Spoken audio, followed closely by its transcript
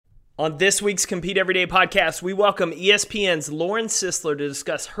On this week's Compete Everyday podcast, we welcome ESPN's Lauren Sisler to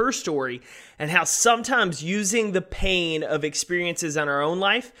discuss her story and how sometimes using the pain of experiences in our own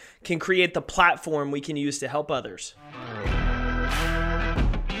life can create the platform we can use to help others.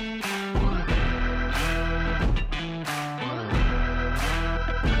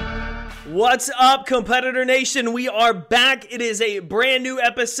 What's up, Competitor Nation? We are back. It is a brand new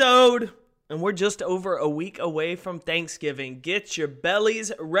episode. And we're just over a week away from Thanksgiving. Get your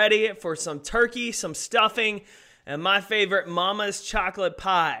bellies ready for some turkey, some stuffing, and my favorite, Mama's chocolate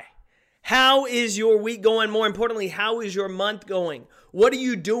pie. How is your week going? More importantly, how is your month going? What are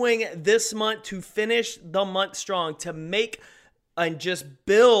you doing this month to finish the month strong, to make and just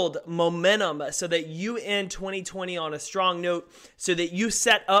build momentum so that you end 2020 on a strong note, so that you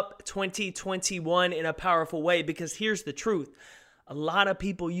set up 2021 in a powerful way? Because here's the truth. A lot of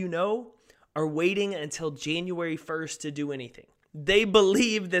people are waiting until January 1st to do anything. They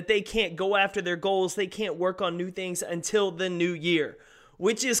believe that they can't go after their goals, they can't work on new things until the new year,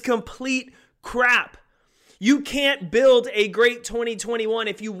 which is complete crap. You can't build a great 2021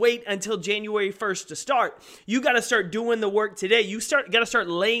 if you wait until January 1st to start. You got to start doing the work today. You got to start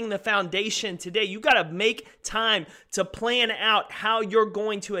laying the foundation today. You got to make time to plan out how you're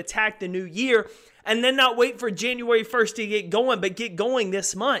going to attack the new year and then not wait for January 1st to get going, but get going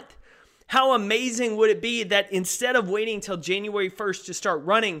this month. How amazing would it be that instead of waiting until January 1st to start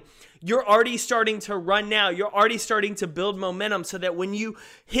running, you're already starting to run now. You're already starting to build momentum so that when you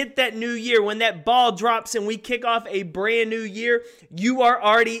hit that new year, when that ball drops and we kick off a brand new year, you are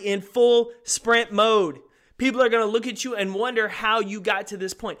already in full sprint mode. People are going to look at you and wonder how you got to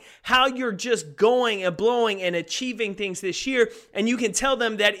this point, how you're just going and blowing and achieving things this year. And you can tell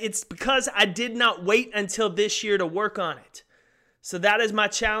them that it's because I did not wait until this year to work on it. So that is my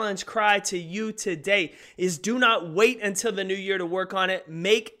challenge cry to you today, is do not wait until the new year to work on it.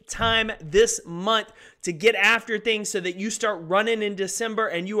 Make time this month to get after things so that you start running in December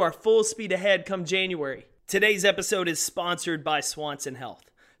and you are full speed ahead come January. Today's episode is sponsored by Swanson Health.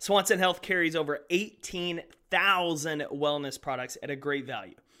 Swanson Health carries over 18,000 wellness products at a great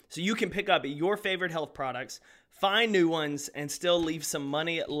value. So you can pick up your favorite health products, find new ones, and still leave some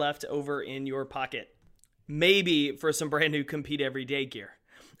money left over in your pocket. Maybe for some brand new Compete Everyday gear.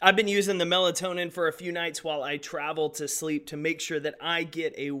 I've been using the melatonin for a few nights while I travel to sleep to make sure that I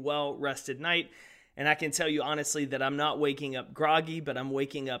get a well-rested night. And I can tell you honestly that I'm not waking up groggy, but I'm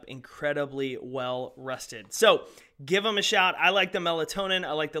waking up incredibly well-rested. So give them a shout. I like the melatonin.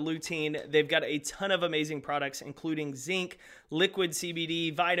 I like the lutein. They've got a ton of amazing products, including zinc, liquid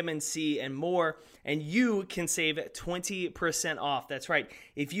CBD, vitamin C, and more. And you can save 20% off. That's right.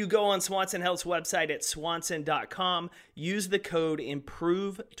 If you go on Swanson Health's website at swanson.com, use the code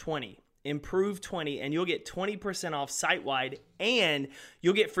IMPROVE20. Improve20, and you'll get 20% off site-wide, and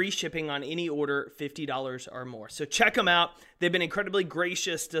you'll get free shipping on any order $50 or more. So check them out. They've been incredibly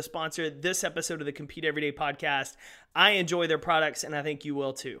gracious to sponsor this episode of the Compete Everyday podcast. I enjoy their products, and I think you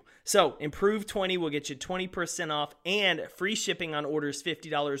will too. So Improve20 will get you 20% off and free shipping on orders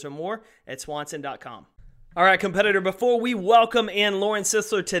 $50 or more at swanson.com. All right, competitor, before we welcome in Lauren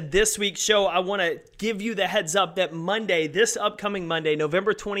Sisler to this week's show, I want to give you the heads up that Monday, this upcoming Monday,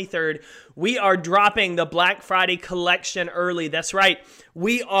 November 23rd, we are dropping the Black Friday collection early. That's right.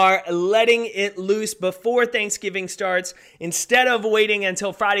 We are letting it loose before Thanksgiving starts. Instead of waiting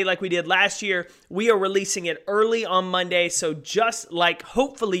until Friday like we did last year, we are releasing it early on Monday. So just like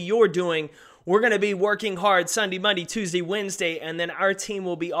hopefully you're doing, we're going to be working hard Sunday, Monday, Tuesday, Wednesday, and then our team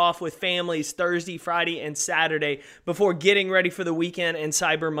will be off with families Thursday, Friday, and Saturday before getting ready for the weekend and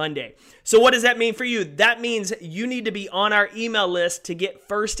Cyber Monday. So what does that mean for you? That means you need to be on our email list to get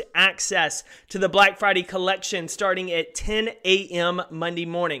first access to the Black Friday collection starting at 10 a.m. Monday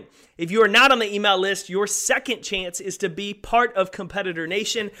morning. If you are not on the email list, your second chance is to be part of Competitor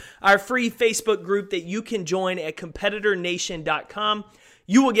Nation, our free Facebook group that you can join at competitornation.com.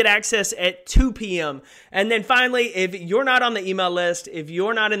 You will get access at 2 p.m. And then finally, if you're not on the email list, if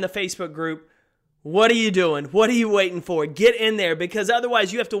you're not in the Facebook group, what are you doing? What are you waiting for? Get in there, because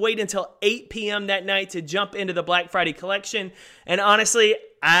otherwise you have to wait until 8 p.m. that night to jump into the Black Friday collection. And honestly,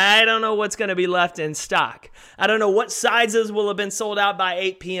 I don't know what's going to be left in stock. I don't know what sizes will have been sold out by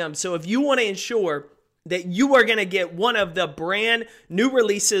 8 p.m. So if you want to ensure that you are going to get one of the brand new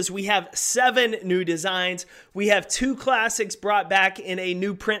releases, we have 7 new designs. We have 2 classics brought back in a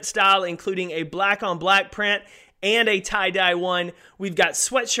new print style, including a black on black print and a tie-dye one. We've got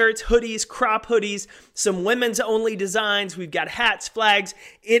sweatshirts, hoodies, crop hoodies, some women's only designs. We've got hats, flags.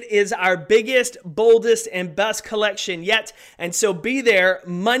 It is our biggest, boldest, and best collection yet. And so be there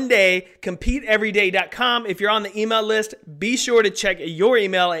Monday, CompeteEveryday.com. If you're on the email list, be sure to check your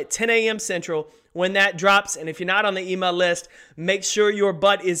email at 10 a.m. Central when that drops. And if you're not on the email list, make sure your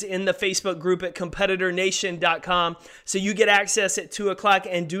butt is in the Facebook group at CompetitorNation.com so you get access at 2 o'clock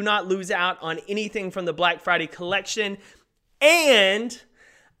and do not lose out on anything from the Black Friday collection. And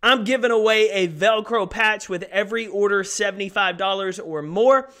I'm giving away a Velcro patch with every order $75 or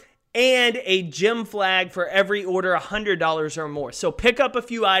more, and a gym flag for every order $100 or more. So pick up a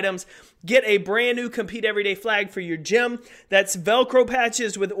few items, get a brand new Compete Everyday flag for your gym. That's Velcro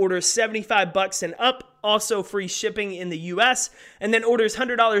patches with orders $75 and up, also free shipping in the US. And then orders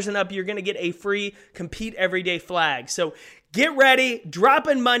 $100 and up, you're gonna get a free Compete Everyday flag. So get ready,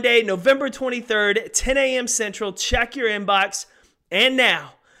 dropping Monday, November 23rd, 10 a.m. Central. Check your inbox. And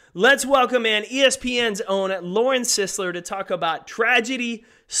now, let's welcome in ESPN's own Lauren Sisler to talk about tragedy,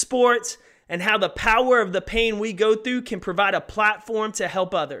 sports, and how the power of the pain we go through can provide a platform to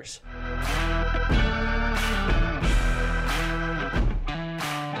help others.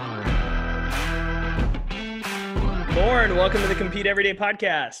 Lauren, welcome to the Compete Everyday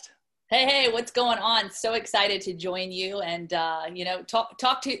podcast. Hey, what's going on? So excited to join you and, talk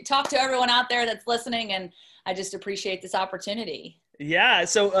to everyone out there that's listening. And I just appreciate this opportunity. Yeah,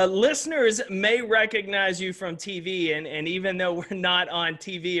 so listeners may recognize you from TV, and even though we're not on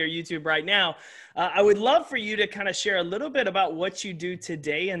TV or YouTube right now, I would love for you to kind of share a little bit about what you do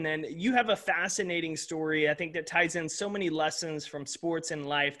today, and then you have a fascinating story, I think, that ties in so many lessons from sports and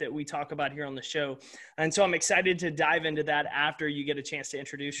life that we talk about here on the show, and so I'm excited to dive into that after you get a chance to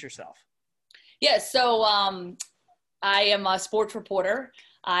introduce yourself. Yeah, so I am a sports reporter.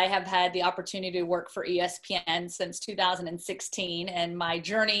 I have had the opportunity to work for ESPN since 2016, and my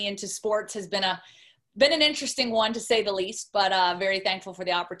journey into sports has been an interesting one, to say the least, but very thankful for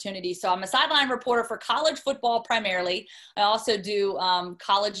the opportunity. So I'm a sideline reporter for college football primarily. I also do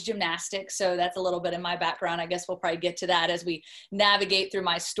college gymnastics, so that's a little bit in my background. I guess we'll probably get to that as we navigate through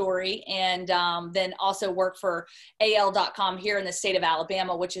my story. And then also work for AL.com here in the state of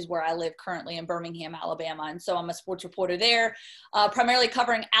Alabama, which is where I live currently in Birmingham, Alabama. And so I'm a sports reporter there, primarily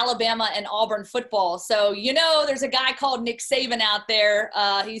covering Alabama and Auburn football. So, there's a guy called Nick Saban out there.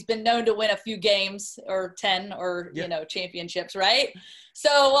 He's been known to win a few games or 10 or, championships, right?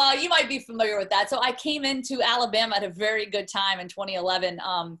 So you might be familiar with that. So I came into Alabama at a very good time in 2011,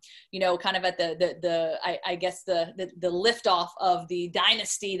 kind of at the liftoff of the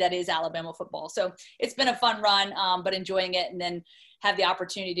dynasty that is Alabama football. So it's been a fun run, but enjoying it. And then have the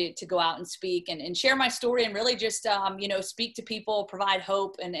opportunity to go out and speak and share my story and really just, speak to people, provide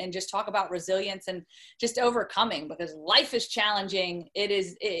hope, and just talk about resilience and just overcoming, because life is challenging.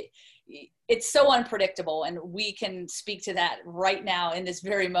 It's so unpredictable, and we can speak to that right now in this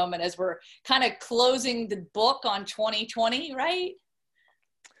very moment as we're kind of closing the book on 2020, right?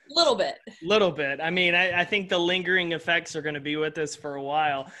 Little bit. I mean, I think the lingering effects are going to be with us for a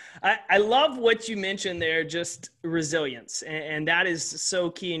while. I love what you mentioned there, just resilience. And that is so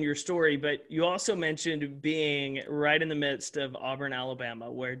key in your story. But you also mentioned being right in the midst of Auburn, Alabama,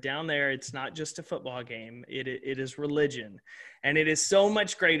 where down there, it's not just a football game. It is religion. And it is so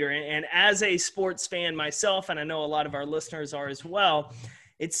much greater. And as a sports fan myself, and I know a lot of our listeners are as well,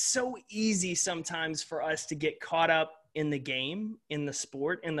 it's so easy sometimes for us to get caught up in the game, in the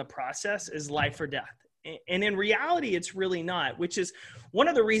sport, in the process is life or death. And in reality, it's really not, which is one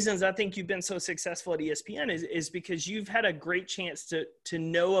of the reasons I think you've been so successful at ESPN is because you've had a great chance to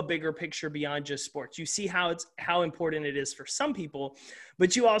know a bigger picture beyond just sports. You see how important it is for some people,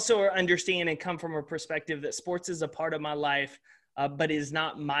 but you also understand and come from a perspective that sports is a part of my life, but is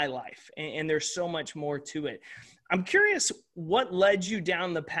not my life. And there's so much more to it. I'm curious what led you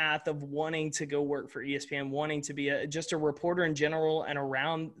down the path of wanting to go work for ESPN, wanting to be just a reporter in general and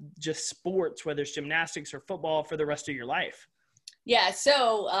around just sports, whether it's gymnastics or football, for the rest of your life? Yeah.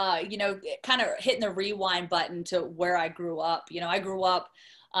 So, kind of hitting the rewind button to where I grew up. I grew up,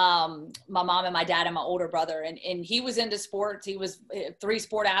 my mom and my dad and my older brother, and he was into sports. He was a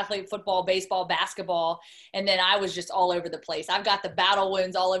 3-sport athlete: football, baseball, basketball. And then I was just all over the place. I've got the battle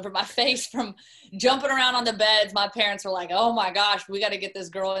wounds all over my face from jumping around on the beds. My parents were like, "Oh my gosh, we got to get this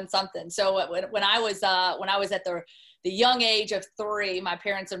girl in something." So when I was at the young age of 3, my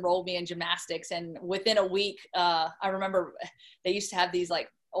parents enrolled me in gymnastics. And within a week, I remember they used to have these like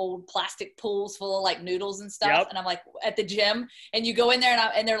old plastic pools full of like noodles and stuff. Yep. And I'm like at the gym, and you go in there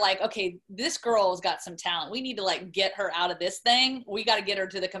and they're like, okay, this girl's got some talent. We need to like get her out of this thing. We got to get her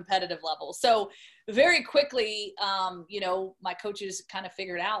to the competitive level. So very quickly, you know, my coaches kind of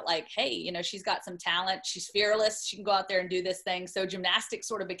figured out like, hey, you know, she's got some talent. She's fearless. She can go out there and do this thing. So gymnastics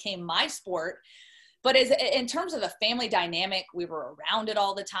sort of became my sport. But in terms of the family dynamic, we were around it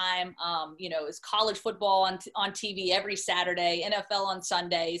all the time. You know, it's college football on TV every Saturday, NFL on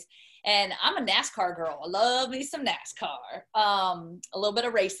Sundays. And I'm a NASCAR girl. I love me some NASCAR. A little bit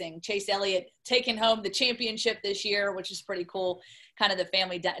of racing. Chase Elliott taking home the championship this year, which is pretty cool. Kind of the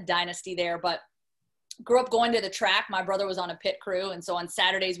family dynasty there. But grew up going to the track. My brother was on a pit crew. And so on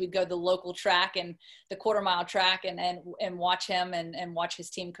Saturdays, we'd go to the local track and the quarter-mile track and watch him and watch his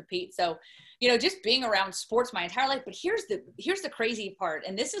team compete. So, you know, just being around sports my entire life. But here's the crazy part.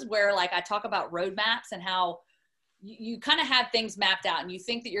 And this is where, like, I talk about roadmaps and how you kind of have things mapped out and you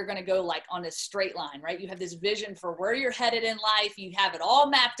think that you're going to go like on a straight line, right? You have this vision for where you're headed in life. You have it all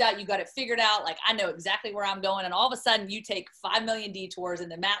mapped out. You got it figured out. Like, I know exactly where I'm going. And all of a sudden you take 5 million detours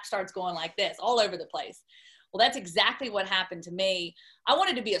and the map starts going like this all over the place. Well, that's exactly what happened to me. I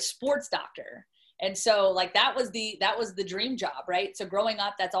wanted to be a sports doctor. And so like, that was the dream job, right? So growing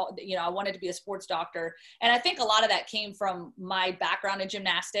up, that's all, you know, I wanted to be a sports doctor. And I think a lot of that came from my background in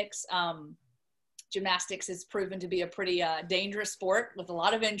gymnastics. Gymnastics has proven to be a pretty dangerous sport with a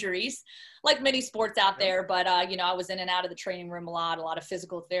lot of injuries, like many sports out there. But, you know, I was in and out of the training room a lot of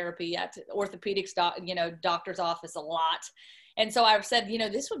physical therapy at orthopedics, doctor's office a lot. And so I said, you know,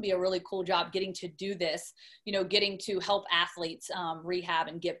 this would be a really cool job getting to do this, you know, getting to help athletes rehab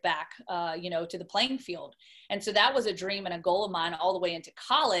and get back, you know, to the playing field. And so that was a dream and a goal of mine all the way into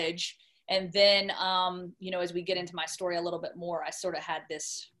college. And then, you know, as we get into my story a little bit more, I sort of had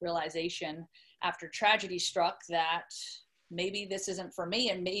this realization after tragedy struck that maybe this isn't for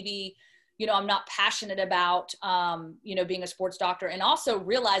me. And maybe, you know, I'm not passionate about, you know, being a sports doctor. And also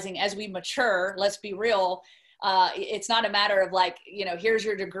realizing as we mature, let's be real, it's not a matter of like, you know, here's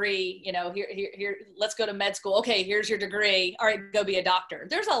your degree, you know, here, let's go to med school. Okay, here's your degree. All right, go be a doctor.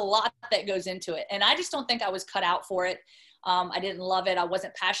 There's a lot that goes into it. And I just don't think I was cut out for it. I didn't love it. I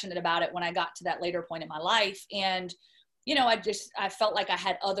wasn't passionate about it when I got to that later point in my life. And, you know, I felt like I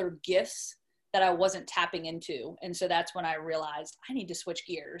had other gifts that I wasn't tapping into. And so that's when I realized I need to switch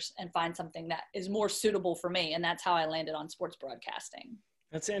gears and find something that is more suitable for me. And that's how I landed on sports broadcasting.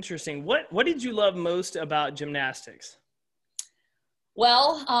 That's interesting. What did you love most about gymnastics?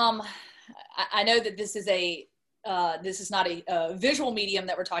 Well, I know that this is not a visual medium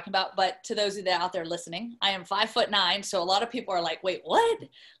that we're talking about, but to those of you out there listening, I am 5'9". So a lot of people are like, wait, what?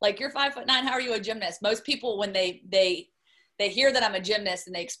 Like, you're 5'9". How are you a gymnast? Most people, when they hear that I'm a gymnast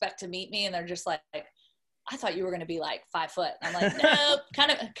and they expect to meet me and they're just like, I thought you were going to be like 5 foot. I'm like, nope,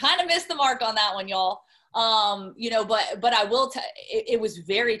 kind of missed the mark on that one, y'all. You know, but I will tell it was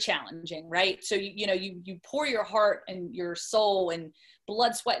very challenging, right? So, you know, you pour your heart and your soul and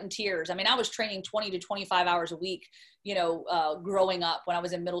blood, sweat, and tears. I mean, I was training 20 to 25 hours a week, you know, growing up when I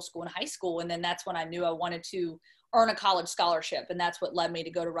was in middle school and high school. And then that's when I knew I wanted to earn a college scholarship. And that's what led me to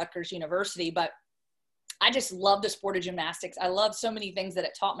go to Rutgers University. But I just love the sport of gymnastics. I love so many things that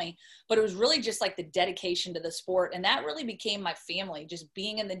it taught me, but it was really just like the dedication to the sport. And that really became my family, just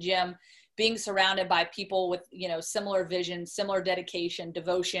being in the gym, being surrounded by people with, you know, similar vision, similar dedication,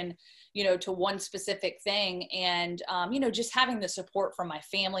 devotion, you know, to one specific thing. And, you know, just having the support from my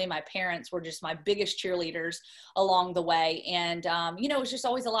family, my parents were just my biggest cheerleaders along the way. And, you know, it was just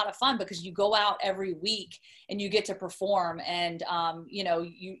always a lot of fun because you go out every week and you get to perform and, you know,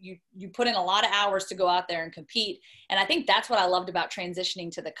 you put in a lot of hours to go out there and compete. And I think that's what I loved about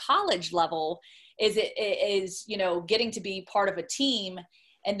transitioning to the college level is, you know, getting to be part of a team.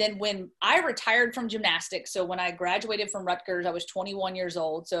 And then when I retired from gymnastics, so when I graduated from Rutgers, I was 21 years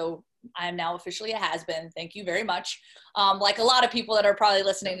old. So I am now officially a has-been. Thank you very much. Like a lot of people that are probably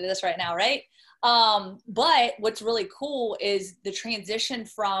listening to this right now, right? But what's really cool is the transition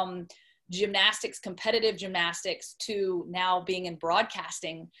from gymnastics, competitive gymnastics, to now being in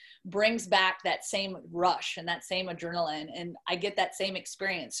broadcasting brings back that same rush and that same adrenaline. And I get that same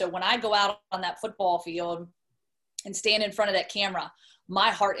experience. So when I go out on that football field and stand in front of that camera, my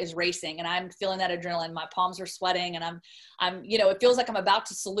heart is racing and I'm feeling that adrenaline. My palms are sweating and I'm, you know, it feels like I'm about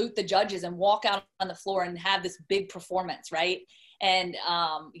to salute the judges and walk out on the floor and have this big performance. Right. And,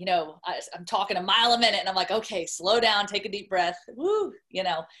 you know, I'm talking a mile a minute and I'm like, okay, slow down, take a deep breath. Woo, you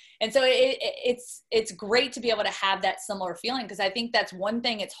know? And so it's great to be able to have that similar feeling. Cause I think that's one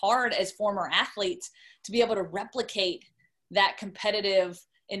thing. It's hard as former athletes to be able to replicate that competitive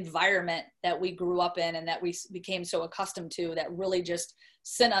environment that we grew up in and that we became so accustomed to, that really just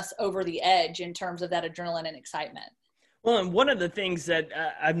sent us over the edge in terms of that adrenaline and excitement. Well, and one of the things that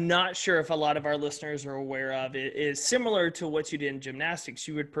I'm not sure if a lot of our listeners are aware of is similar to what you did in gymnastics.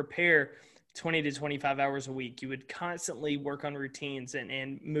 You would prepare 20 to 25 hours a week. You would constantly work on routines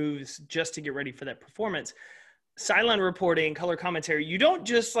and moves just to get ready for that performance. Sideline reporting, color commentary, you don't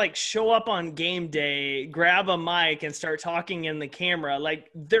just like show up on game day, grab a mic and start talking in the camera.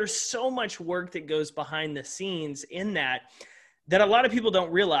 Like there's so much work that goes behind the scenes in that a lot of people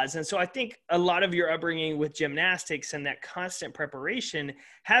don't realize. And so I think a lot of your upbringing with gymnastics and that constant preparation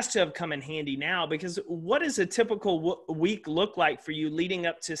has to have come in handy now, because what does a typical week look like for you leading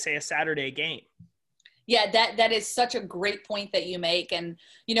up to, say, a Saturday game? Yeah, that is such a great point that you make. And,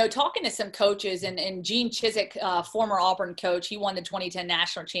 you know, talking to some coaches and Gene Chiswick, former Auburn coach, he won the 2010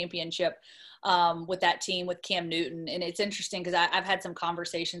 national championship with that team with Cam Newton. And it's interesting because I've had some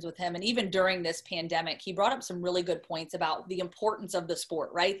conversations with him. And even during this pandemic, he brought up some really good points about the importance of the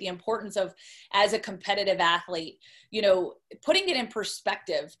sport, right? The importance of, as a competitive athlete, you know, putting it in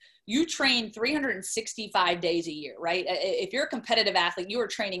perspective, you train 365 days a year, right? If you're a competitive athlete, you are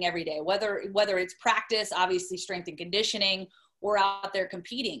training every day, whether it's practice, obviously strength and conditioning, or out there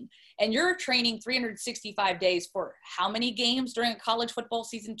competing. And you're training 365 days for how many games during a college football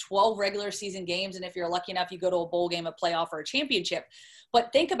season? 12 regular season games. And if you're lucky enough, you go to a bowl game, a playoff, or a championship.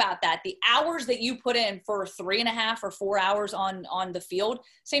 But think about that. The hours that you put in for 3.5 or 4 hours on the field,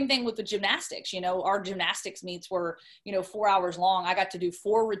 same thing with the gymnastics. You know, our gymnastics meets were, 4 hours long. I got to do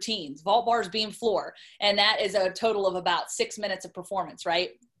 4 routines, vault bars, beam, floor. And that is a total of about 6 minutes of performance,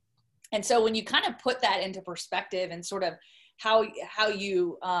 right? And so when you kind of put that into perspective and sort of how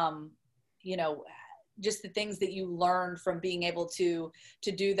you, just the things that you learned from being able to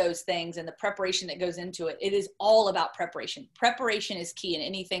do those things and the preparation that goes into it. It is all about preparation. Preparation is key in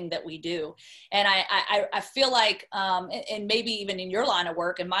anything that we do. And I feel like, and maybe even in your line of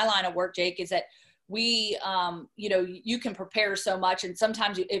work and my line of work, Jake, is that we, you can prepare so much and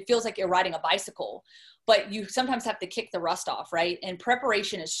sometimes it feels like you're riding a bicycle, but you sometimes have to kick the rust off, right? And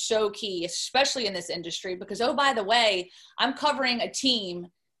preparation is so key, especially in this industry, because, oh, by the way, I'm covering a team,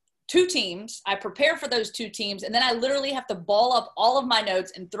 2 teams. I prepare for those 2 teams, and then I literally have to ball up all of my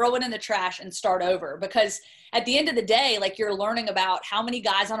notes and throw it in the trash and start over, because at the end of the day, like, you're learning about how many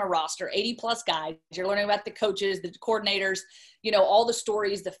guys on a roster, 80 plus guys. You're learning about the coaches, the coordinators, all the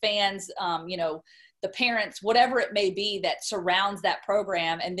stories, the fans, the parents, whatever it may be that surrounds that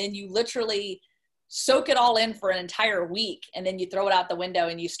program. And then you literally soak it all in for an entire week, and then you throw it out the window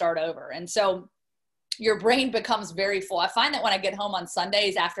and you start over. And so your brain becomes very full. I find that when I get home on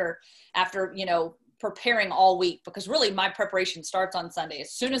Sundays after preparing all week, because really my preparation starts on Sunday.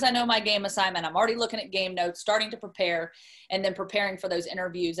 As soon as I know my game assignment, I'm already looking at game notes, starting to prepare, and then preparing for those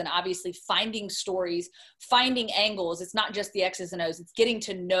interviews, and obviously finding stories, finding angles. It's not just the X's and O's. It's getting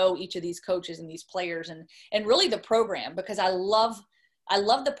to know each of these coaches and these players and really the program, because I love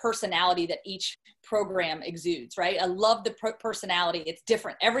the personality that each program exudes, right? I love the personality. It's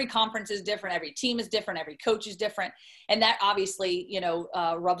different. Every conference is different. Every team is different. Every coach is different. And that obviously,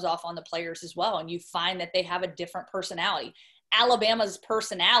 rubs off on the players as well. And you find that they have a different personality. Alabama's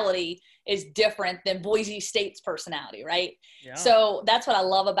personality is different than Boise State's personality, right? Yeah. So that's what I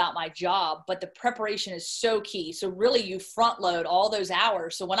love about my job, but the preparation is so key. So really you front load all those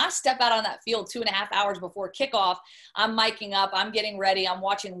hours. So when I step out on that field 2.5 hours before kickoff, I'm miking up, I'm getting ready, I'm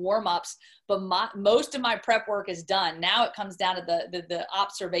watching warm-ups, but most of my prep work is done. Now it comes down to the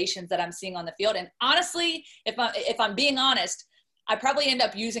observations that I'm seeing on the field. And honestly, if I'm being honest, I probably end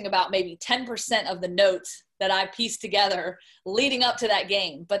up using about maybe 10% of the notes that I pieced together leading up to that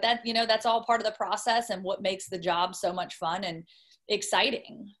game. But that's all part of the process and what makes the job so much fun and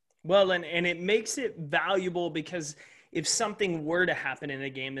exciting. Well, and it makes it valuable, because if something were to happen in a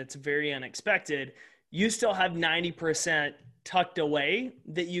game that's very unexpected, you still have 90% tucked away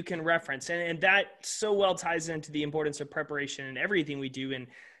that you can reference. And that so well ties into the importance of preparation in everything we do. And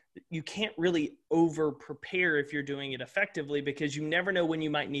you can't really over prepare if you're doing it effectively, because you never know when you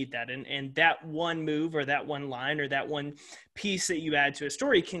might need that. And that one move or that one line or that one piece that you add to a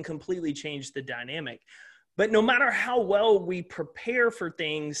story can completely change the dynamic. But no matter how well we prepare for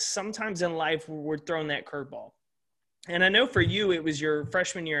things, sometimes in life we're thrown that curveball. And I know for you, it was your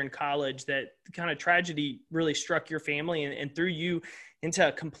freshman year in college that kind of tragedy really struck your family and threw you into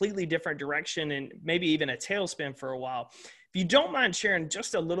a completely different direction and maybe even a tailspin for a while. If you don't mind sharing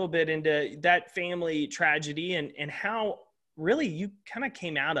just a little bit into that family tragedy and how really you kind of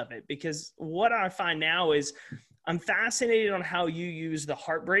came out of it, because what I find now is I'm fascinated on how you use the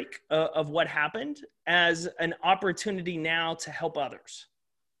heartbreak of what happened as an opportunity now to help others.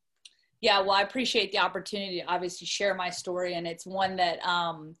 Yeah, well, I appreciate the opportunity to obviously share my story. And it's one that,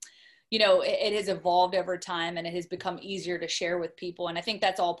 you know, it has evolved over time and it has become easier to share with people. And I think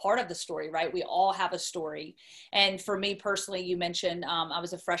that's all part of the story, right? We all have a story. And for me personally, you mentioned I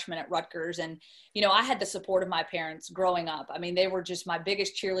was a freshman at Rutgers, and, you know, I had the support of my parents growing up. I mean, they were just my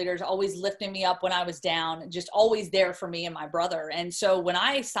biggest cheerleaders, always lifting me up when I was down, just always there for me and my brother. And so when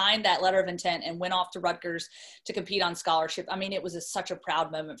I signed that letter of intent and went off to Rutgers to compete on scholarship, I mean, it was such a proud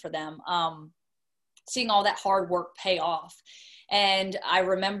moment for them. Seeing all that hard work pay off. And I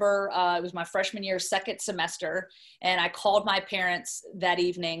remember it was my freshman year, second semester, and I called my parents that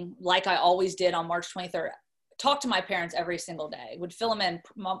evening, like I always did on March 23rd. Talked to my parents every single day, would fill them in.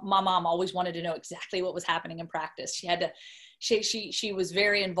 My mom always wanted to know exactly what was happening in practice. She had to, she was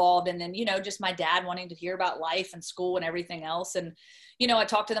very involved. And then, you know, just my dad wanting to hear about life and school and everything else. And, you know, I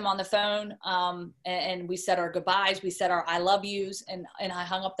talked to them on the phone, and we said our goodbyes, we said our I love yous, and I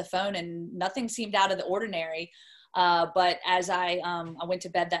hung up the phone, and nothing seemed out of the ordinary. But as I went to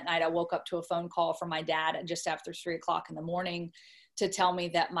bed that night, I woke up to a phone call from my dad just after 3:00 in the morning to tell me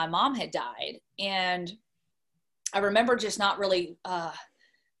that my mom had died. And I remember just not really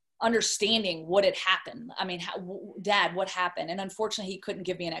understanding what had happened. I mean, Dad, what happened? And unfortunately, he couldn't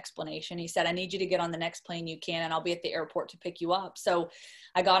give me an explanation. He said, I need you to get on the next plane you can, and I'll be at the airport to pick you up. So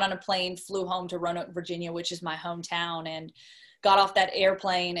I got on a plane, flew home to Roanoke, Virginia, which is my hometown, and got off that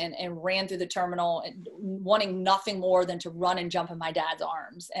airplane and ran through the terminal, wanting nothing more than to run and jump in my dad's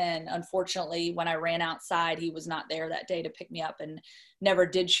arms. And unfortunately, when I ran outside, he was not there that day to pick me up and never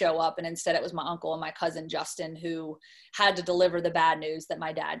did show up. And instead it was my uncle and my cousin, Justin, who had to deliver the bad news that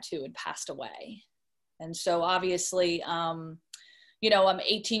my dad too had passed away. And so obviously, you know, I'm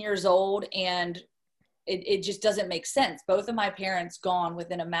 18 years old, and it just doesn't make sense. Both of my parents gone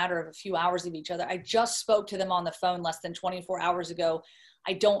within a matter of a few hours of each other. I just spoke to them on the phone less than 24 hours ago.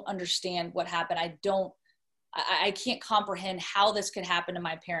 I don't understand what happened. I can't comprehend how this could happen to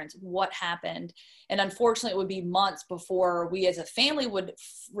my parents, what happened. And unfortunately, it would be months before we as a family would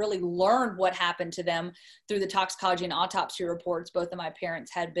really learn what happened to them through the toxicology and autopsy reports. Both of my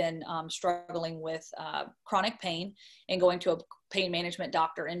parents had been struggling with chronic pain and going to a pain management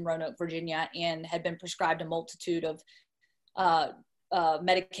doctor in Roanoke, Virginia, and had been prescribed a multitude of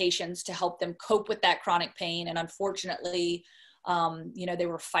medications to help them cope with that chronic pain. And unfortunately, you know, they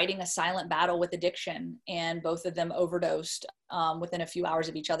were fighting a silent battle with addiction, and both of them overdosed within a few hours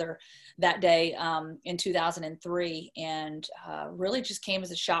of each other that day in 2003. And really just came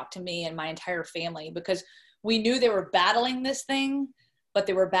as a shock to me and my entire family, because we knew they were battling this thing, but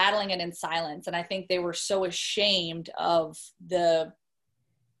they were battling it in silence. And I think they were so ashamed of the,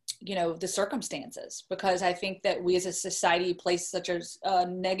 you know, the circumstances, because I think that we as a society place such a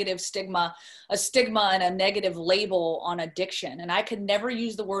negative stigma, and a negative label on addiction. And I could never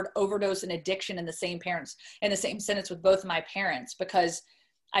use the word overdose and addiction in the same sentence with both of my parents, because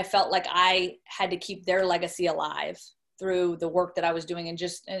I felt like I had to keep their legacy alive through the work that I was doing and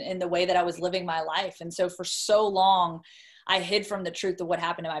just in the way that I was living my life. And so for so long, I hid from the truth of what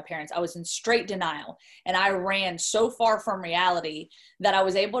happened to my parents. I was in straight denial, and I ran so far from reality that I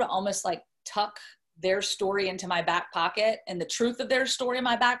was able to almost like tuck their story into my back pocket and the truth of their story in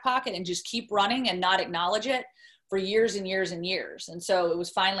my back pocket and just keep running and not acknowledge it for years and years and years. And so it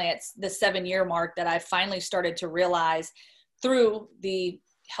was finally at the 7-year mark that I finally started to realize, through the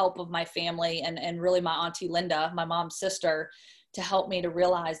help of my family and really my auntie Linda, my mom's sister, to help me to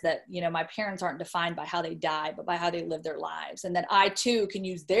realize that, you know, my parents aren't defined by how they die, but by how they live their lives. And that I too can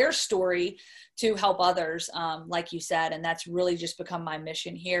use their story to help others, like you said. And that's really just become my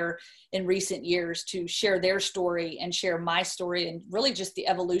mission here in recent years, to share their story and share my story, and really just the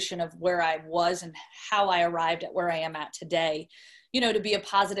evolution of where I was and how I arrived at where I am at today, you know, to be a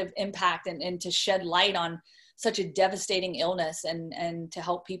positive impact and to shed light on such a devastating illness, and to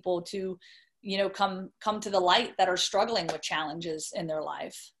help people to, you know, come to the light that are struggling with challenges in their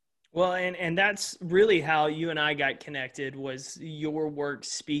life. Well, and that's really how you and I got connected, was your work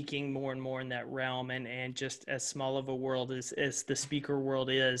speaking more and more in that realm. And just as small of a world as the speaker world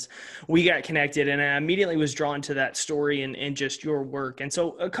is, we got connected, and I immediately was drawn to that story and just your work. And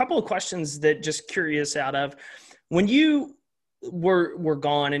so a couple of questions that just curious out of, when you were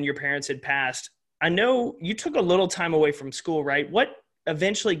gone and your parents had passed, I know you took a little time away from school, right? What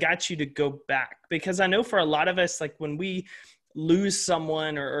eventually got you to go back? Because I know for a lot of us, like when we lose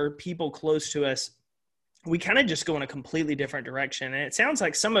someone or people close to us, we kind of just go in a completely different direction. And it sounds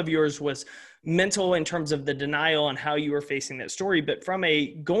like some of yours was mental in terms of the denial and how you were facing that story. But from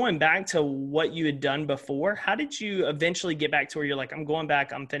going back to what you had done before, how did you eventually get back to where you're like, I'm going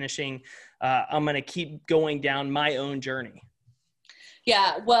back, I'm finishing, I'm going to keep going down my own journey?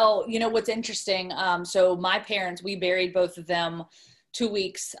 Yeah. Well, you know, what's interesting. So my parents, we buried both of them 2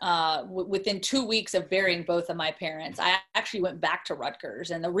 weeks, within 2 weeks of burying both of my parents, I actually went back to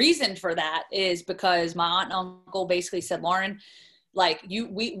Rutgers. And the reason for that is because my aunt and uncle basically said, Lauren, like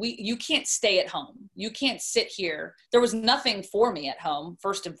you can't stay at home. You can't sit here. There was nothing for me at home,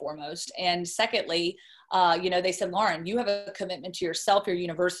 first and foremost. And secondly, you know, they said, Lauren, you have a commitment to yourself, your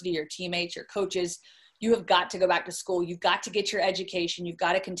university, your teammates, your coaches. You have got to go back to school. You've got to get your education. You've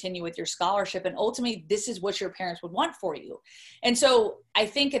got to continue with your scholarship. And ultimately, this is what your parents would want for you. And so I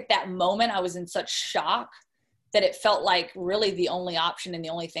think at that moment, I was in such shock that it felt like really the only option and the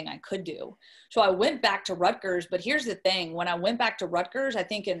only thing I could do. So I went back to Rutgers. But here's the thing. When I went back to Rutgers, I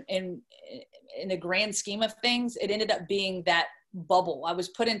think in the grand scheme of things, it ended up being that bubble. I was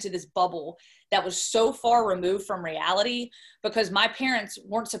put into this bubble that was so far removed from reality because my parents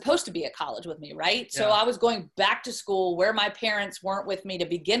weren't supposed to be at college with me, right? Yeah. So I was going back to school where my parents weren't with me to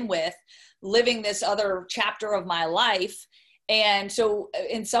begin with, living this other chapter of my life. And so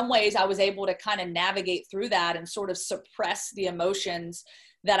in some ways I was able to kind of navigate through that and sort of suppress the emotions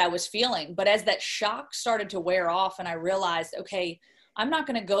that I was feeling. But as that shock started to wear off and I realized, okay, I'm not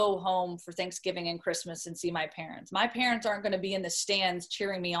going to go home for Thanksgiving and Christmas and see my parents. My parents aren't going to be in the stands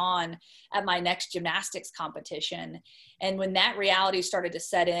cheering me on at my next gymnastics competition. And when that reality started to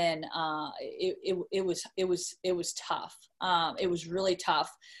set in, it was tough. It was really tough.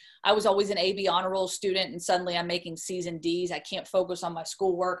 I was always an AB honor roll student, and suddenly I'm making C's and D's. I can't focus on my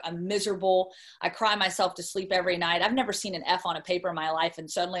schoolwork. I'm miserable. I cry myself to sleep every night. I've never seen an F on a paper in my life, and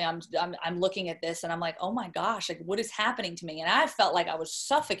suddenly I'm looking at this, and I'm like, oh my gosh, like what is happening to me? And I felt like I was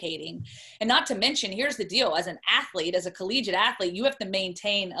suffocating. And not to mention, here's the deal: as an athlete, as a collegiate athlete, you have to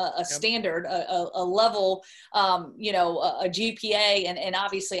maintain a standard, a level, a GPA, and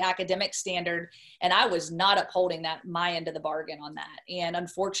obviously academic standard. And I was not upholding my end of the bargain on that. And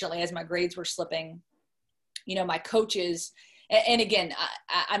unfortunately, as my grades were slipping, you know, my coaches, and again,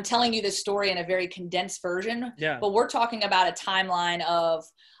 I'm telling you this story in a very condensed version, but we're talking about a timeline of,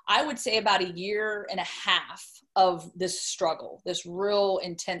 I would say about 1.5 years of this struggle, this real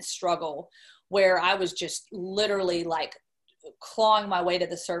intense struggle where I was just literally like clawing my way to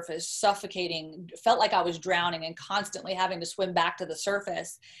the surface, suffocating, felt like I was drowning and constantly having to swim back to the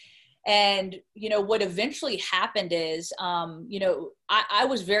surface. And, you know, what eventually happened is, I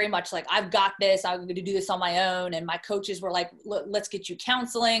was very much like, I've got this, I'm going to do this on my own. And my coaches were like, let's get you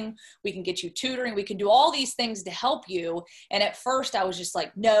counseling. We can get you tutoring. We can do all these things to help you. And at first I was just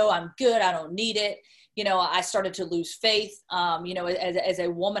like, no, I'm good. I don't need it. You know, I started to lose faith. As a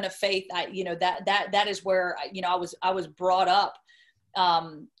woman of faith, that is where, I was brought up,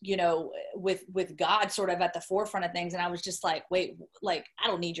 with God sort of at the forefront of things. And I was just like, wait, like, I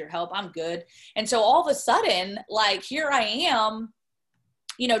don't need your help. I'm good. And so all of a sudden, like, here I am,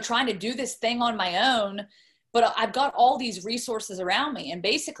 trying to do this thing on my own, but I've got all these resources around me. And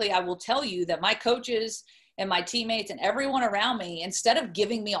basically I will tell you that my coaches and my teammates and everyone around me, instead of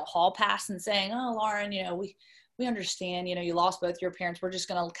giving me a hall pass and saying, oh, Lauren, we understand, you lost both your parents. We're just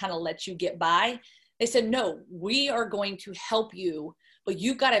going to kind of let you get by. They said, no, we are going to help you, but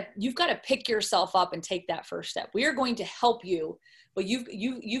you've got to pick yourself up and take that first step. We are going to help you, but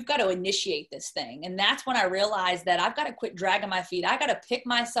you've got to initiate this thing. And that's when I realized that I've got to quit dragging my feet. I got to pick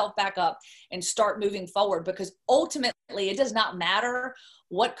myself back up and start moving forward, because ultimately it does not matter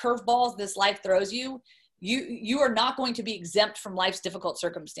what curveballs this life throws you. You are not going to be exempt from life's difficult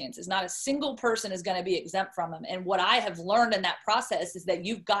circumstances. Not a single person is going to be exempt from them. And what I have learned in that process is that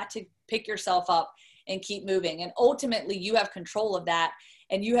you've got to pick yourself up and keep moving. And ultimately you have control of that,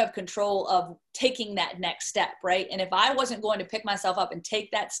 and you have control of taking that next step, right? And if I wasn't going to pick myself up and take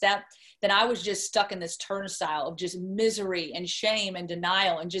that step, then I was just stuck in this turnstile of just misery and shame and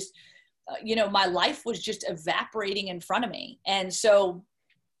denial. And just, my life was just evaporating in front of me. And so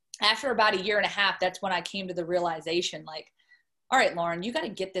after about 1.5 years, that's when I came to the realization, like, all right, Lauren, you got to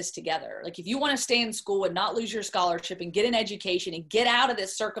get this together. Like, if you want to stay in school and not lose your scholarship and get an education and get out of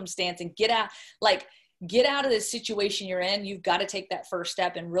this circumstance and get out of this situation you're in, you've got to take that first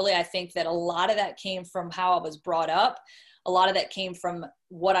step. And really, I think that a lot of that came from how I was brought up. A lot of that came from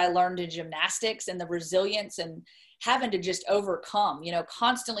what I learned in gymnastics and the resilience and having to just overcome,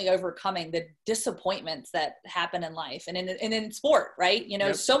 constantly overcoming the disappointments that happen in life and in sport, right?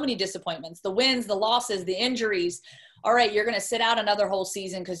 Yep. So many disappointments, the wins, the losses, the injuries. All right, you're going to sit out another whole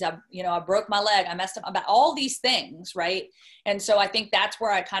season because I broke my leg. I messed up about all these things, right? And so I think that's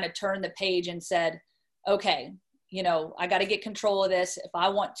where I kind of turned the page and said, okay, I got to get control of this. If I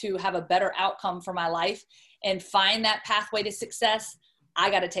want to have a better outcome for my life and find that pathway to success,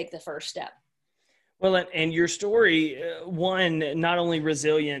 I got to take the first step. Well, and your story, one, not only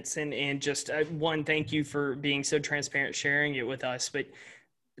resilience and just one, thank you for being so transparent, sharing it with us, but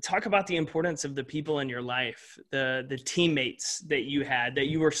talk about the importance of the people in your life, the teammates that you had, that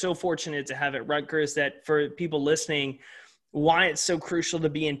you were so fortunate to have at Rutgers, that for people listening, why it's so crucial to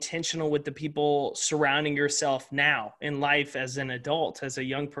be intentional with the people surrounding yourself now in life as an adult, as a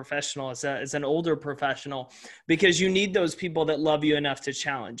young professional, as an older professional, because you need those people that love you enough to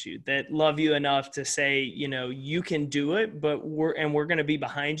challenge you, that love you enough to say, you know, you can do it, but we're going to be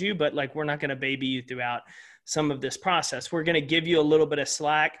behind you, but like, we're not going to baby you throughout some of this process. We're going to give you a little bit of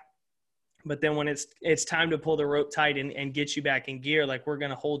slack, but then when it's time to pull the rope tight and get you back in gear, like, we're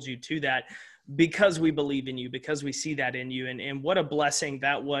going to hold you to that, because we believe in you, because we see that in you. And what a blessing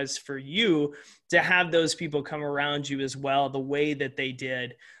that was for you to have those people come around you as well, the way that they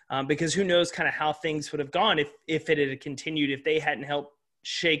did, because who knows kind of how things would have gone if it had continued, if they hadn't helped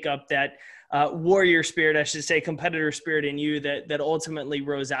shake up that warrior spirit, I should say, competitor spirit in you that ultimately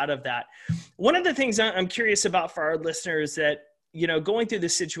rose out of that. One of the things I'm curious about for our listeners that, you know, going through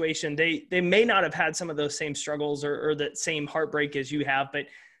this situation, they may not have had some of those same struggles or that same heartbreak as you have, but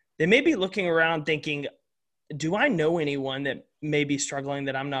they may be looking around thinking, do I know anyone that may be struggling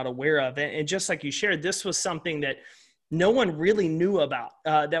that I'm not aware of? And just like you shared, this was something that no one really knew about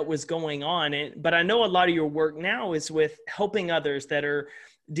that was going on. But I know a lot of your work now is with helping others that are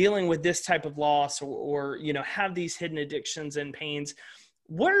dealing with this type of loss or you know, have these hidden addictions and pains.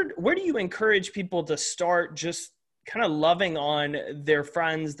 Where do you encourage people to start just kind of loving on their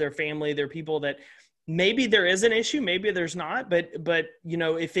friends, their family, their people that maybe there is an issue, maybe there's not, but you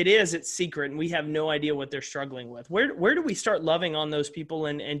know, if it is, it's secret and we have no idea what they're struggling with? Where do we start loving on those people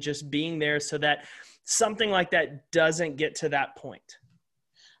and just being there so that something like that doesn't get to that point?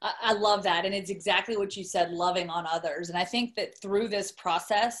 I love that. And it's exactly what you said, loving on others. And I think that through this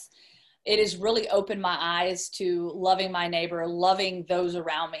process, it has really opened my eyes to loving my neighbor, loving those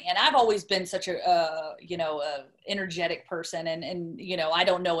around me. And I've always been such a energetic person and, you know, I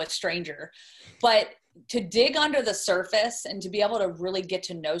don't know a stranger, but to dig under the surface and to be able to really get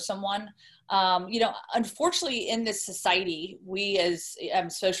to know someone, you know, unfortunately in this society, we as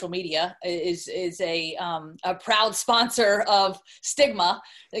social media is a proud sponsor of stigma,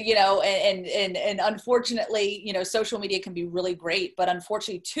 you know, and unfortunately, you know, social media can be really great, but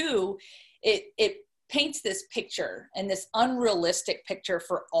unfortunately too, it paints this picture and this unrealistic picture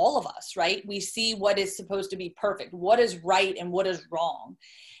for all of us, right? We see what is supposed to be perfect, what is right and what is wrong.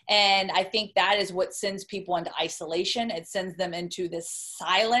 And I think that is what sends people into isolation. It sends them into this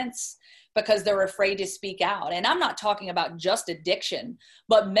silence because they're afraid to speak out. And I'm not talking about just addiction,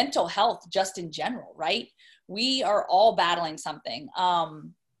 but mental health just in general, right? We are all battling something.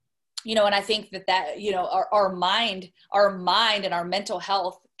 You know, and I think that, you know, our mind and our mental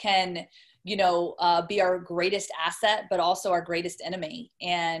health can, you know, be our greatest asset, but also our greatest enemy.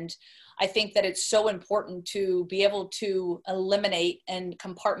 And I think that it's so important to be able to eliminate and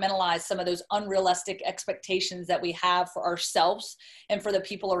compartmentalize some of those unrealistic expectations that we have for ourselves and for the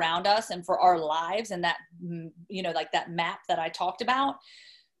people around us and for our lives. And that, you know, like that map that I talked about,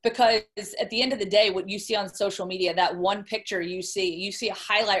 because at the end of the day, what you see on social media, that one picture you see a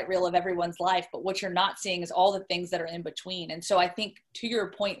highlight reel of everyone's life, but what you're not seeing is all the things that are in between. And so I think, to your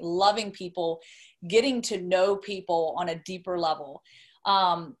point, loving people, getting to know people on a deeper level,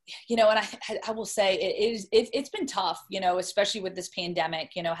 you know, and I will say it's been tough, you know, especially with this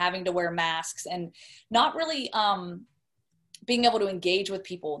pandemic, you know, having to wear masks and not really, being able to engage with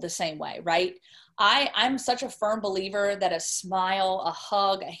people the same way. Right. I'm such a firm believer that a smile, a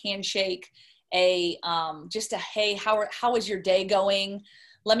hug, a handshake, just a, hey, how is your day going?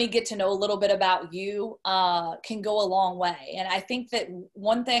 Let me get to know a little bit about you, can go a long way. And I think that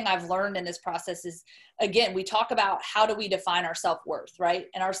one thing I've learned in this process is, again, we talk about how do we define our self-worth, right?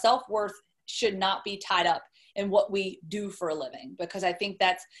 And our self-worth should not be tied up in what we do for a living, because I think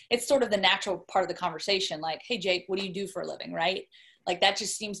it's sort of the natural part of the conversation. Like, hey, Jake, what do you do for a living, right? Like that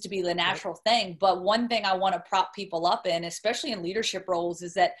just seems to be the natural thing. But one thing I want to prop people up in, especially in leadership roles,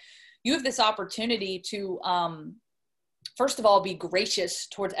 is that you have this opportunity to, first of all, be gracious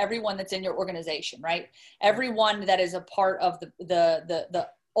towards everyone that's in your organization, right? Everyone that is a part of the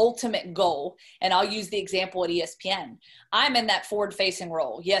ultimate goal. And I'll use the example at ESPN. I'm in that forward-facing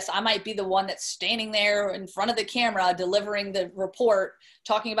role. Yes, I might be the one that's standing there in front of the camera delivering the report,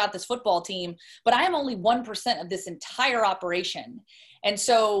 talking about this football team, but I am only 1% of this entire operation. And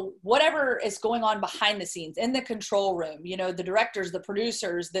so whatever is going on behind the scenes in the control room, you know, the directors, the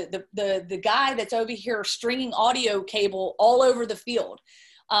producers, the guy that's over here stringing audio cable all over the field,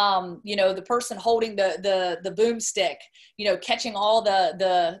 you know, the person holding the boomstick, you know, catching all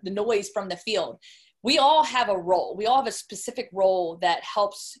the noise from the field. we all have a role. We all have a specific role that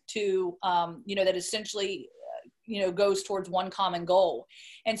helps to, that essentially, goes towards one common goal.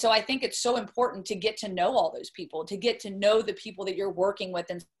 And so I think it's so important to get to know all those people, to get to know the people that you're working with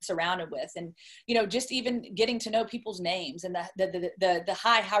and surrounded with. And, just even getting to know people's names and the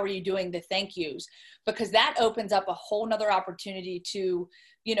hi, how are you doing? The thank yous, because that opens up a whole nother opportunity to,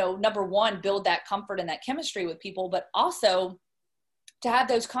 number one, build that comfort and that chemistry with people, but also to have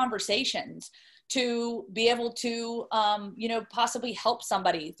those conversations, to be able to, possibly help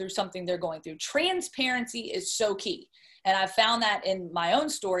somebody through something they're going through. Transparency is so key. And I've found that in my own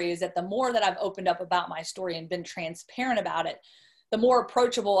story, is that the more that I've opened up about my story and been transparent about it, the more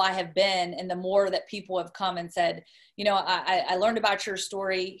approachable I have been, and the more that people have come and said, I learned about your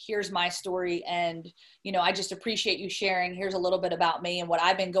story. Here's my story. And, I just appreciate you sharing. Here's a little bit about me and what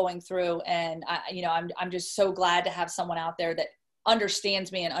I've been going through. And I'm just so glad to have someone out there that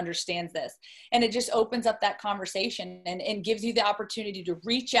understands me and understands this. And it just opens up that conversation and gives you the opportunity to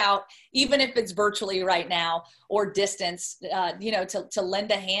reach out, even if it's virtually right now or distance, to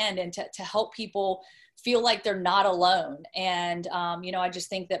lend a hand and to help people feel like they're not alone. And, I just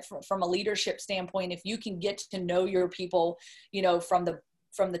think that from a leadership standpoint, if you can get to know your people, from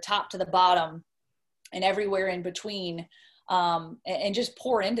the top to the bottom and everywhere in between, and just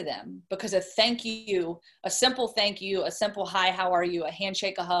pour into them, because a thank you, a simple thank you, a simple hi, how are you, a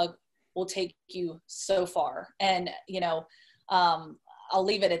handshake, a hug will take you so far. And, I'll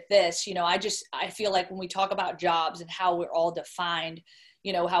leave it at this. I feel like when we talk about jobs and how we're all defined,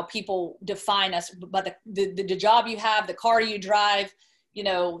 how people define us, but the job you have, the car you drive,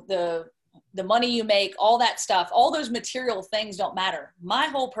 the money you make, all that stuff, all those material things don't matter. My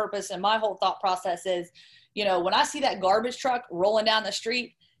whole purpose and my whole thought process is, when I see that garbage truck rolling down the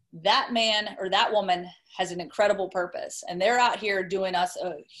street, that man or that woman has an incredible purpose, and they're out here doing us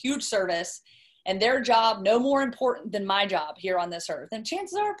a huge service, and their job no more important than my job here on this earth. And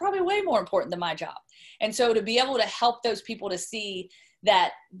chances are probably way more important than my job. And so to be able to help those people to see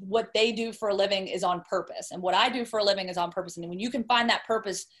that what they do for a living is on purpose, and what I do for a living is on purpose. And when you can find that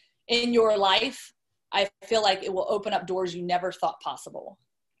purpose in your life, I feel like it will open up doors you never thought possible.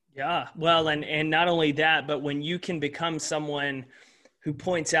 Yeah. Well, and not only that, but when you can become someone who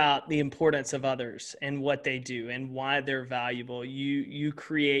points out the importance of others and what they do and why they're valuable, you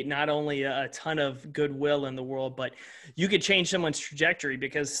create not only a ton of goodwill in the world, but you could change someone's trajectory,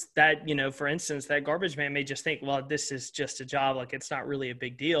 because that, for instance, that garbage man may just think, well, this is just a job. Like, it's not really a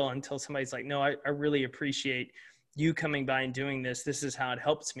big deal, until somebody's like, no, I really appreciate you coming by and doing this. This is how it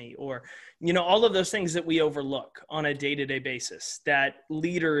helps me. Or, all of those things that we overlook on a day-to-day basis that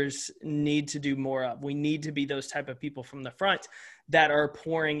leaders need to do more of. We need to be those type of people from the front that are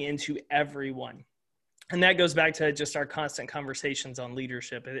pouring into everyone. And that goes back to just our constant conversations on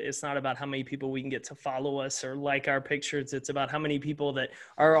leadership. It's not about how many people we can get to follow us or like our pictures. It's about how many people that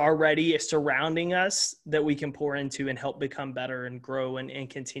are already surrounding us that we can pour into and help become better and grow and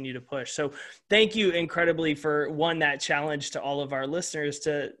continue to push. So thank you incredibly for that challenge to all of our listeners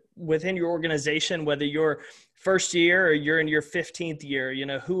to, within your organization, whether you're first year or you're in your 15th year,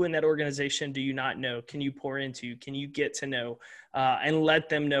 who in that organization do you not know? Can you pour into? Can you get to know and let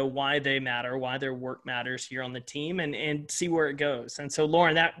them know why they matter, why their work matters here on the team, and see where it goes. And so,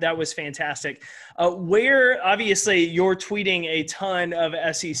 Lauren, that was fantastic. Where, obviously, you're tweeting a ton of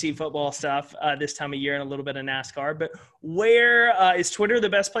SEC football stuff this time of year and a little bit of NASCAR, but where is Twitter the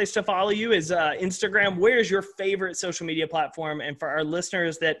best place to follow you? Is Instagram? Where is your favorite social media platform? And for our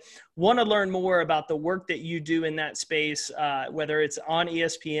listeners that want to learn more about the work that you do in that space, whether it's on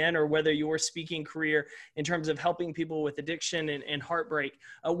ESPN or whether your speaking career in terms of helping people with addiction and heartbreak,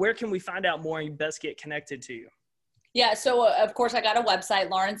 where can we find out more and best get connected to you? Yeah. So of course I got a website,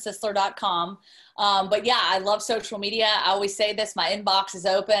 laurensisler.com. But yeah, I love social media. I always say this, my inbox is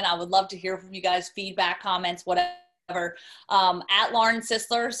open. I would love to hear from you guys, feedback, comments, whatever, at Lauren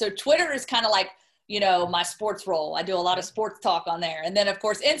Sisler. So Twitter is kind of like, my sports role. I do a lot of sports talk on there. And then of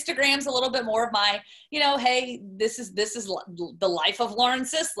course, Instagram's a little bit more of my, hey, this is the life of Lauren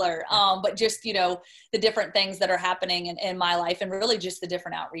Sisler. But just, the different things that are happening in my life, and really just the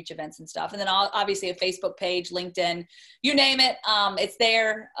different outreach events and stuff. And then obviously a Facebook page, LinkedIn, you name it. It's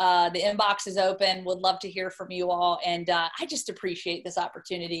there. The inbox is open. Would love to hear from you all. And I just appreciate this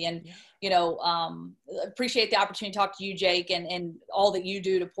opportunity, and, appreciate the opportunity to talk to you, Jake, and all that you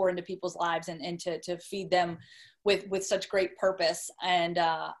do to pour into people's lives and to feed them with such great purpose. And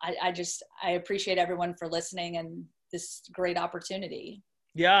I appreciate everyone for listening and this great opportunity.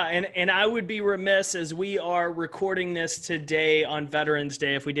 Yeah, and I would be remiss, as we are recording this today on Veterans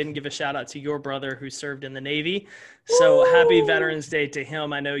Day, if we didn't give a shout out to your brother who served in the Navy. So Woo! happy Veterans Day to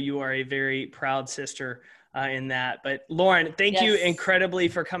him. I know you are a very proud sister in that. But Lauren, thank you incredibly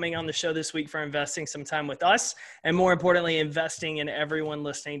for coming on the show this week, for investing some time with us, and more importantly, investing in everyone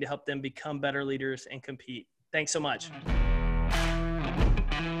listening to help them become better leaders and compete. Thanks so much.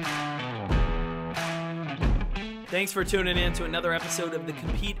 Thanks for tuning in to another episode of the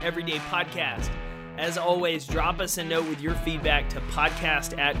Compete Everyday podcast. As always, drop us a note with your feedback to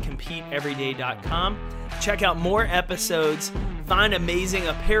podcast@competeeveryday.com. Check out more episodes, find amazing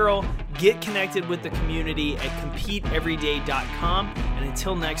apparel, get connected with the community at competeeveryday.com. And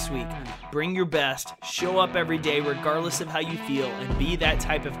until next week, bring your best, show up every day regardless of how you feel, and be that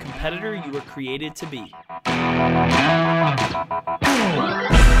type of competitor you were created to be.